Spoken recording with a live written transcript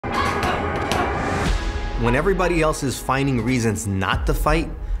when everybody else is finding reasons not to fight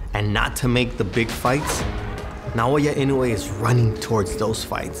and not to make the big fights, Naoya Inoue is running towards those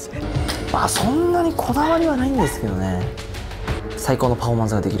fights. まあそんなにこだわりはないんですけどね。最高のパフォーマン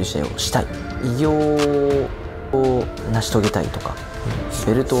スができる試合をしたい。偉業を成し遂げたいとか、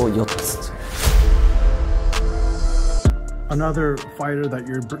ベルトを4つ。Another fighter that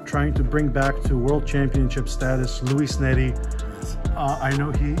you're trying to bring back to world championship status, INOUE X NERY. I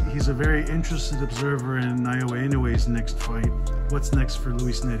know he's a very interested observer in Naoya Inoue's next fight. What's next for INOUE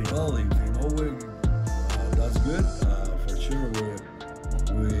X NERY? Well, if Inoue does good, for sure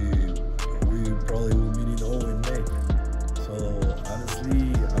we probably will meet Inoue in May. So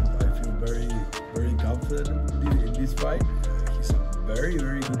honestly, I feel very confident in this fight. He's a very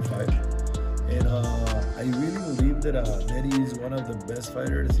good fighter. And I really believe that Neri is one of the best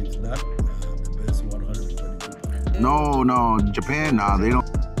fighters, if not the best 122 fighters. No, Japan, nah, they don't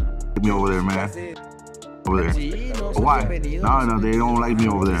like me over there, man. Over there. Why? No, they don't like me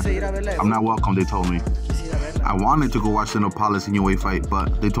over there. I'm not welcome, they told me. I wanted to go watch the Nopales Inoue fight,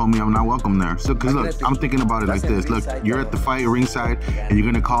 but they told me I'm not welcome there. So, cause look, I'm thinking about it like this. Look, you're at the fight ringside, and you're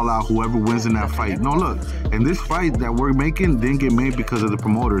gonna call out whoever wins in that fight. No, look, and this fight that we're making didn't get made because of the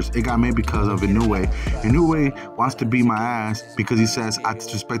promoters. It got made because of Inoue. Inoue wants to beat my ass because he says I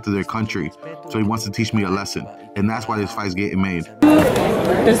disrespected their country. So he wants to teach me a lesson, and that's why this fight's getting made.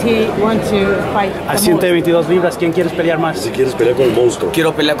 Does he want to fight? A 122 libras, ¿quién quieres pelear más? Si quieres pelear con el monstruo.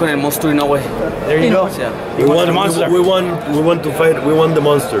 Quiero pelear con el monstruo Inoue. There you go. We want to fight. We want the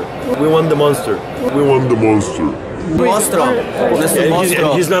monster. We want the monster. We want the monster. Monstruo. No es un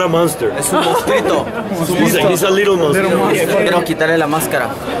monstruo. He's not a monster. Es un monstruito. He's a little monster. Quiero quitarle la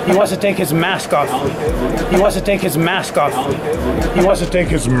máscara. He wants to take his mask off. He wants to take his mask off. He wants to take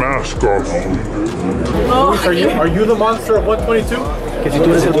his mask off. Are you the monster of 122?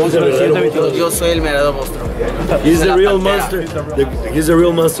 Yo soy el verdadero monstruo. He's the real monster. He's the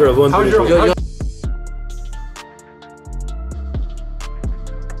real monster of 122.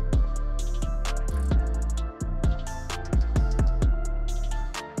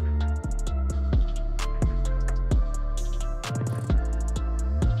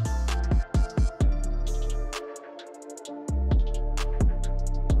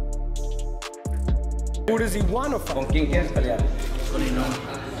 Who does he want to fight? ¿Con quién quieres pelear? Con Inoue.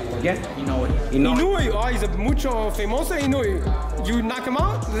 ¿Quién? Inoue. Oh, he's a mucho famoso Inoue. You knock him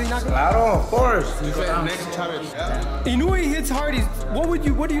out? Does he knock him out? Claro, of course. Inoue hits hard.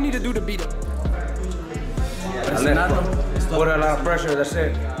 What do you need to do to beat him? Put a lot of pressure, that's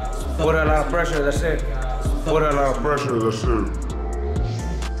it. Put a lot of pressure, that's it. Put a lot of pressure, that's it.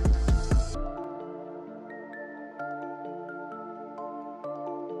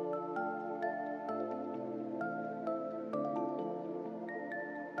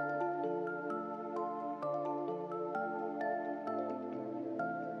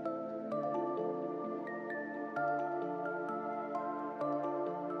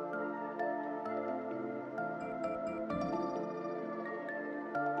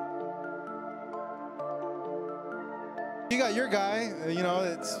 You got your guy, you know,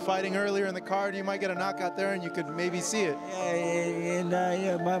 it's fighting earlier in the card. You might get a knockout there, and you could maybe see it.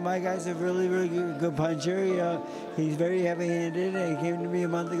 Yeah, my guy's a really good puncher. He's very heavy-handed. He came to me a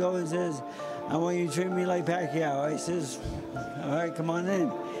month ago and says, "I want you to treat me like Pacquiao." I says, "All right, come on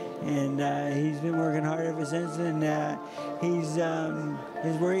in." And he's been working hard ever since, and he's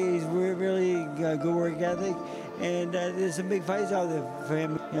really good work ethic. And there's some big fights out there for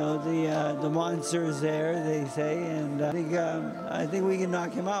him. You know, the monster is there, they say, and I think we can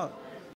knock him out.